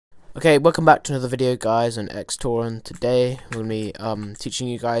Okay, welcome back to another video, guys, on xtronto. Today we're going to be teaching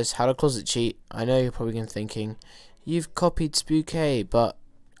you guys how to closet cheat. I know you're probably thinking, you've copied Spooky, but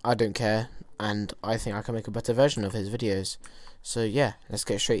I don't care, and I think I can make a better version of his videos. So yeah, let's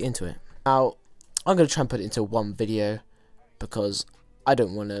get straight into it. Now, I'm going to try and put it into one video, because I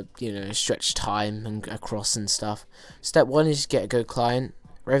don't want to, stretch time and across and stuff. Step 1 is get a good client.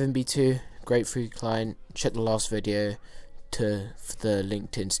 Raven B2, great free client. Check the last video for the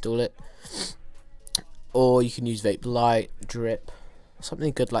link to install it, or you can use Vape Light, Drip,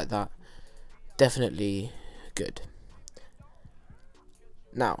 something good like that. Definitely good.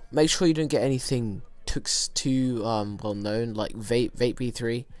 Now, make sure you don't get anything too well known, like Vape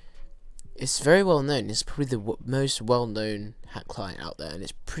B3. It's very well known. It's probably the most well known hack client out there, and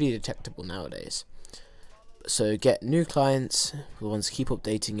it's pretty detectable nowadays. So get new clients, the ones keep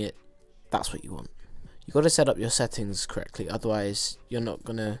updating it. That's what you want. You got to set up your settings correctly, otherwise you're not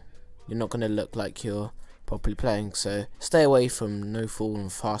gonna look like you're properly playing. So stay away from no fall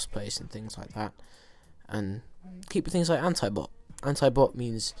and fast place and things like that, and keep things like anti-bot. Anti-bot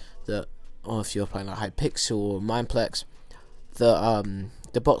means that, or if you're playing like Hypixel or Mindplex, the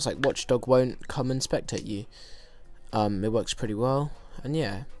bots like Watchdog won't come and spectate you. It works pretty well. And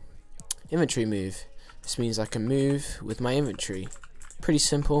yeah, inventory move. This means I can move with my inventory. Pretty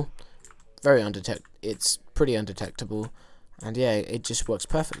simple. It's pretty undetectable, and yeah, it just works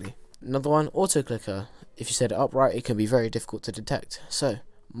perfectly. Another one, auto clicker. If you set it up right, it can be very difficult to detect. So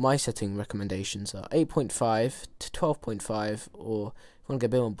my setting recommendations are 8.5 to 12.5, or if you want to get a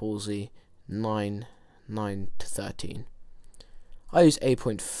bit more ballsy, 9 to 13. I use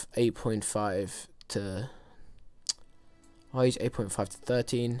 8.5 to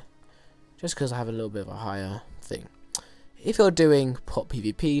 13, just because I have a little bit of a higher thing. If you're doing pot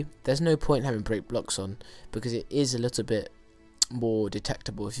PvP, there's no point having break blocks on, because it is a little bit more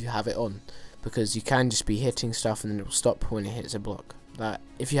detectable if you have it on, because you can just be hitting stuff and then it will stop when it hits a block. That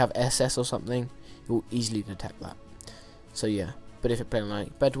if you have SS or something, it will easily detect that. So yeah, but if you're playing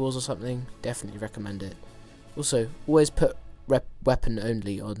like bed wars or something, definitely recommend it. Also, always put weapon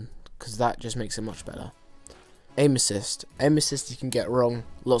only on, because that just makes it much better. Aim assist. Aim assist, you can get wrong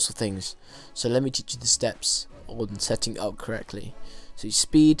lots of things. So let me teach you the steps on setting up correctly. So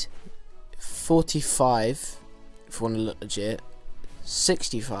speed 45 if you want to look legit,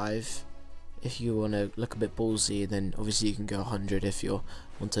 65 if you want to look a bit ballsy, and then obviously you can go 100 if you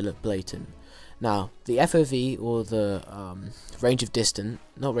want to look blatant. Now the FOV, or the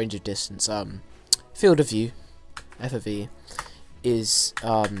field of view, FOV, is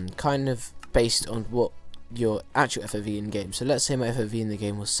kind of based on what your actual FOV in game. So let's say my FOV in the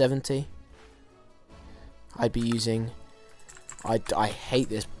game was 70. I'd be using, I hate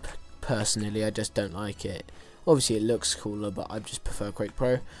this personally, I just don't like it. Obviously it looks cooler, but I just prefer Quake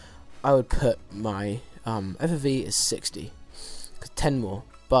Pro. I would put my FOV as 60, 'cause 10 more,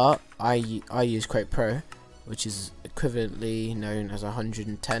 but I use Quake Pro, which is equivalently known as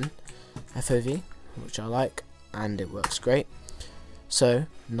 110 FOV, which I like, and it works great. So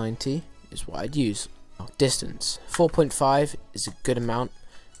 90 is what I'd use. Distance 4.5 is a good amount.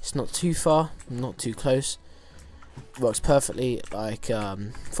 It's not too far, not too close. Works perfectly. Like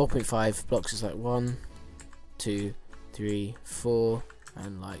 4.5 blocks is like 1, 2, 3, 4,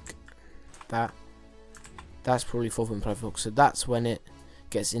 and like that. That's probably 4.5 blocks. So that's when it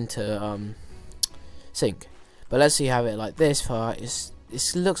gets into sync. But let's say you have it like this far. It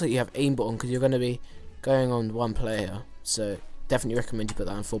looks like you have aimbot on, because you're going to be going on one player. So definitely recommend you put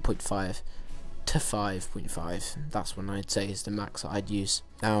that on 4.5. to 5.5. That's when I'd say is the max that I'd use.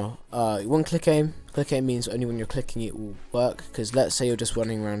 Now, one click aim. Click aim means only when you're clicking it will work, because let's say you're just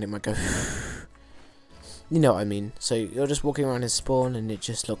running around, it might go you know what I mean. So you're just walking around his spawn and it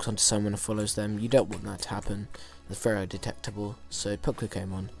just looks onto someone and follows them. You don't want that to happen. It's very detectable, so put click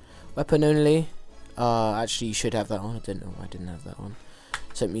aim on. Weapon only, actually you should have that on. I didn't know why I didn't have that on.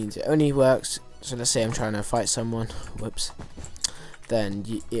 So it means it only works, so let's say I'm trying to fight someone, whoops, then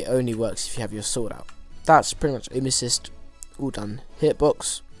it only works if you have your sword out. That's pretty much aim assist all done.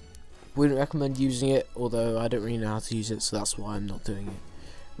 Hitbox, wouldn't recommend using it, although I don't really know how to use it, so that's why I'm not doing it.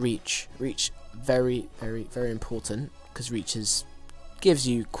 Reach, very important, because reach gives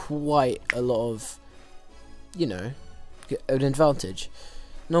you quite a lot of, an advantage.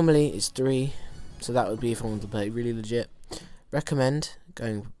 Normally it's 3, so that would be if I want to play really legit. Recommend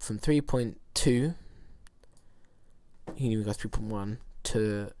going from 3.2, you can even go 3.1,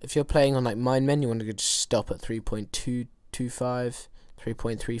 to, if you're playing on like Mindmen, you want to just stop at 3.225,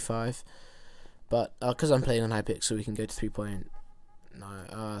 3.35, but because I'm playing on Hypixel, we can go to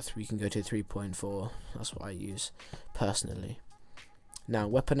 3.9, we can go to 3.4. That's what I use personally. Now,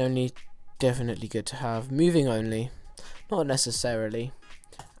 weapon only, definitely good to have. Moving only, not necessarily.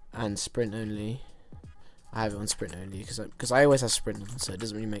 And sprint only, I have it on sprint only because I always have sprint on, so it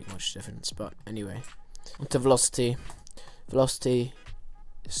doesn't really make much difference. But anyway, onto velocity. Velocity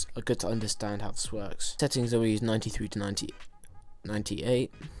is good to understand how this works. Settings always 93 to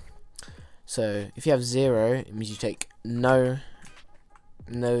 98. So if you have 0, it means you take no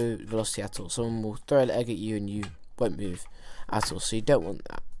velocity at all. Someone will throw an egg at you and you won't move at all. So you don't want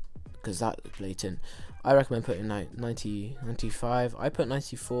that because that's blatant. I recommend putting 90, 95. I put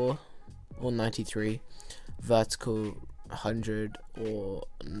 94 or 93. Vertical 100 or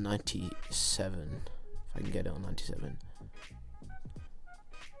 97. If I can get it on 97.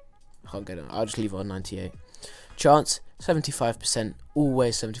 I can't get it. I'll just leave it on 98. Chance 75%.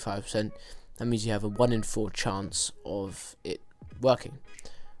 Always 75%. That means you have a 1 in 4 chance of it working,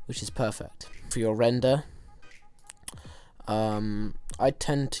 which is perfect. For your render, I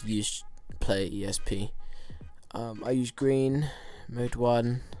tend to play ESP. I use green, mode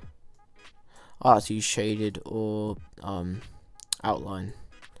 1. I like to use shaded or outline.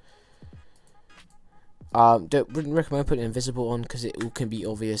 Wouldn't recommend putting invisible on because it all can be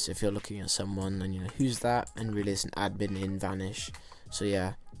obvious if you're looking at someone and you know who's that, and really it's an admin in vanish. So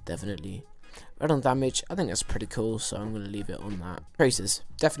yeah, definitely. Red on damage, I think that's pretty cool, so I'm gonna leave it on that. Traces,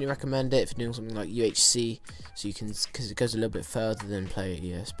 definitely recommend it if you're doing something like UHC, so you can, because it goes a little bit further than play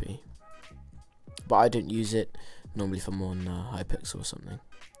ESP. But I don't use it normally if I'm on Hypixel or something.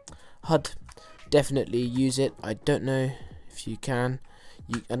 HUD, definitely use it. I don't know if you can.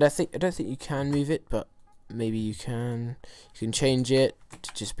 I don't think you can move it, but maybe you can. You can change it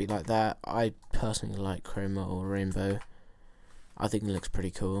to just be like that. I personally like chroma or rainbow. I think it looks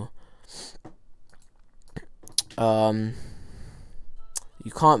pretty cool. You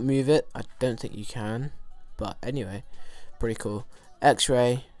can't move it. I don't think you can, but anyway, pretty cool.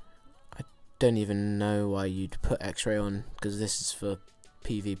 X-ray. I don't even know why you'd put X-ray on because this is for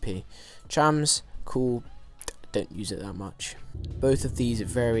PvP. Chams, cool. Don't use it that much. Both of these are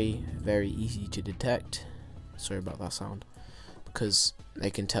very, very easy to detect. Sorry about that sound, because they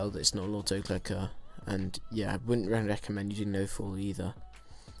can tell that it's not an auto clicker, and yeah, I wouldn't recommend using no fall either.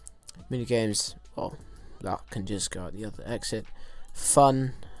 Minigames, well, that can just go out the other exit.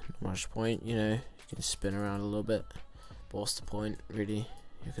 Fun, not much point, you know, you can spin around a little bit, but what's the point, really?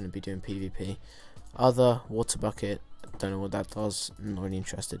 You're going to be doing PvP. Other, water bucket, don't know what that does, I'm not really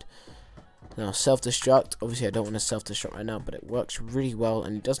interested. Now, self-destruct, obviously I don't want to self-destruct right now, but it works really well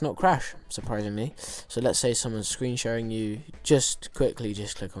and it does not crash, surprisingly. So let's say someone's screen sharing you, just quickly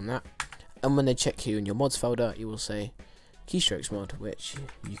just click on that, and when they check you in your mods folder, you will say keystrokes mod, which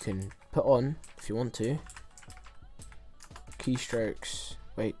you can put on if you want to. Keystrokes,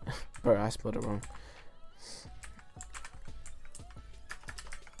 wait, bro, I spelled it wrong.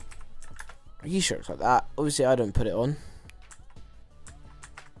 Keystrokes like that, obviously I don't put it on,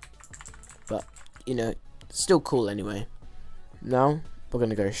 but you know, still cool anyway. Now we're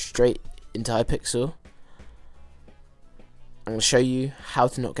going to go straight into Hypixel. I'm going to show you how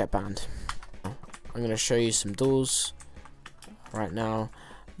to not get banned. I'm going to show you some doors right now.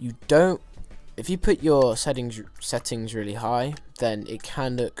 You don't, if you put your settings really high, then it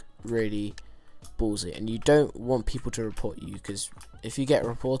can look really ballsy, and you don't want people to report you, because if you get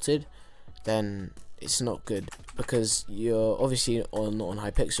reported, then it's not good, because you're obviously not on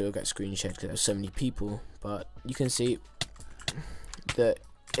Hypixel, you'll get screen shared because there's so many people. But you can see that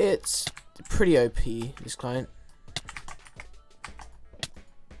it's pretty OP, this client.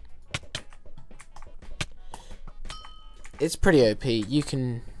 It's pretty OP. You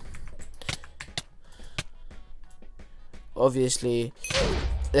can obviously,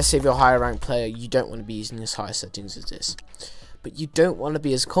 let's say if you're a higher ranked player, you don't want to be using as high settings as this, but you don't want to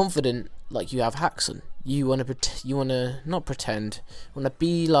be as confident like you have hacks on. You want to not pretend. You want to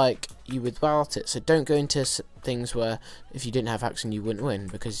be like you without it. So don't go into things where if you didn't have hacks on you wouldn't win,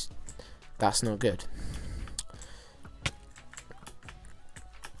 because that's not good.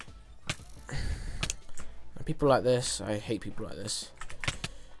 And people like this, I hate people like this.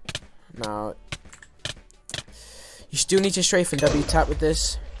 Now, you still need to strafe and W tap with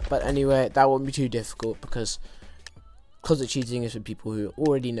this, but anyway, that won't be too difficult, because closet cheating is for people who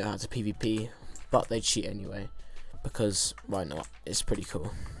already know how to PvP, but they cheat anyway, because why not? It's pretty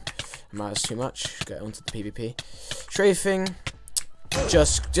cool. Matters too much. Get onto the PvP. Strafing,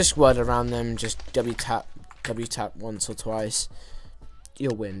 just word around them. Just W tap once or twice.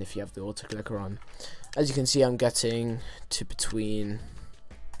 You'll win if you have the auto clicker on. As you can see, I'm getting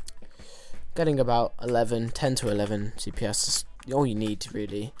about 10 to 11 CPS. That's all you need,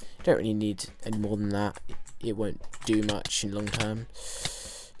 really. You don't really need any more than that. it won't do much in long term.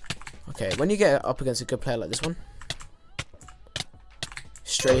 Okay, when you get up against a good player like this one,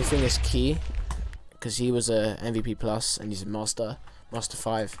 strafing is key, because he was a MVP plus and he's a master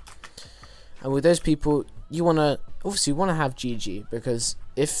 5. And with those people, you obviously wanna have GG, because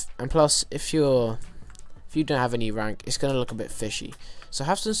if you don't have any rank, it's gonna look a bit fishy. So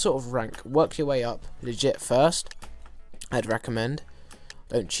have some sort of rank, work your way up legit first. I'd recommend.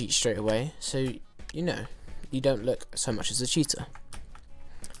 Don't cheat straight away, so you don't look so much as a cheater.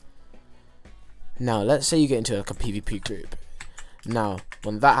 Now let's say you get into like a PvP group. Now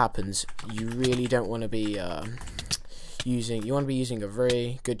when that happens, you really don't want to be using a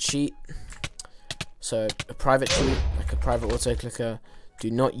very good cheat. So a private cheat, like a private auto clicker.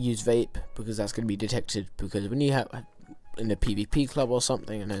 Do not use vape, because that's going to be detected, because when you have in a PvP club or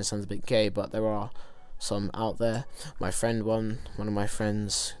something, I know it sounds a bit gay, but there are some out there. One of my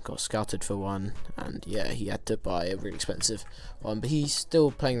friends got scouted for one, and yeah, he had to buy a really expensive one, but he's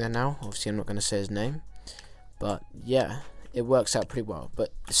still playing there now. Obviously I'm not going to say his name, but yeah, it works out pretty well.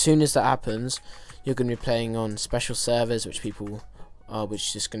 But as soon as that happens, you're going to be playing on special servers which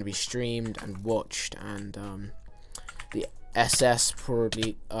is just going to be streamed and watched, and the SS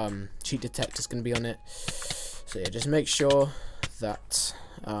probably cheat detector is going to be on it. So yeah, just make sure that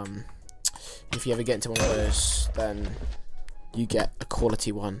if you ever get into one of those, then you get a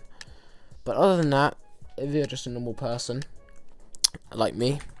quality one. But other than that, if you're just a normal person like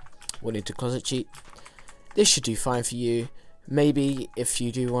me, wanting to closet cheat, this should do fine for you. Maybe if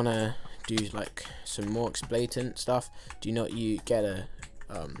you do want to do like some more blatant stuff, do not you get an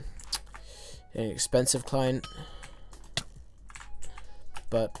expensive client.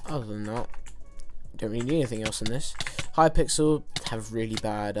 But other than that, you don't really need anything else in this. Hypixel have really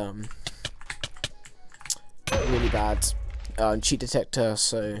bad cheat detector,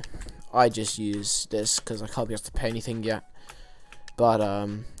 so I just use this because I can't be able to pay anything yet. But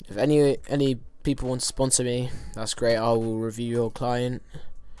if any people want to sponsor me, that's great. I will review your client,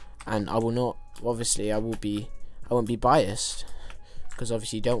 and I will not, obviously I won't be biased, because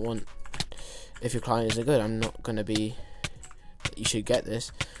obviously you don't want, if your client isn't good, I'm not gonna be, you should get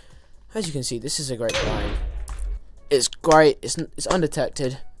this. As you can see, this is a great client. It's great, it's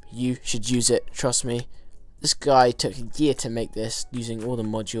undetected. You should use it, trust me. This guy took a year to make this, using all the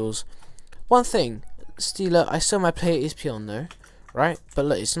modules. One thing, Steeler, I saw my player ESP on though, right? But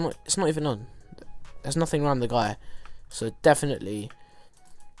look, it's not even on. There's nothing around the guy, so definitely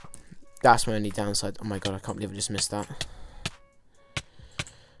that's my only downside. Oh my god, I can't believe I just missed that.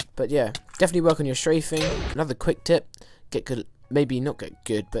 But yeah, definitely work on your strafing. Another quick tip: get good, maybe not get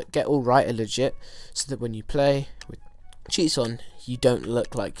good, but get all right and legit, so that when you play with cheats on, you don't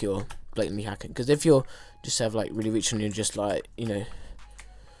look like you're blatantly hacking. Because if you're just have like really reach on, you're just like,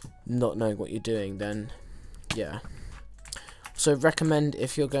 not knowing what you're doing, then yeah. So recommend,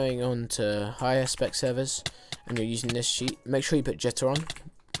 if you're going on to higher spec servers and you're using this cheat, make sure you put jitter on,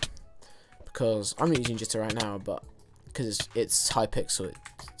 because I'm using jitter right now, but because it's Hypixel,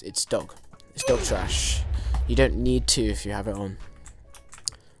 it's dog trash. You don't need to if you have it on.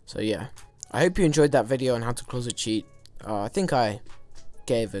 So yeah, I hope you enjoyed that video on how to closet cheat. I think I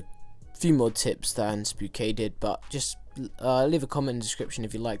gave a few more tips than Spookay did, but just leave a comment in the description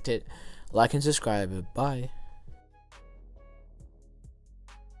if you liked it. Like and subscribe. Bye.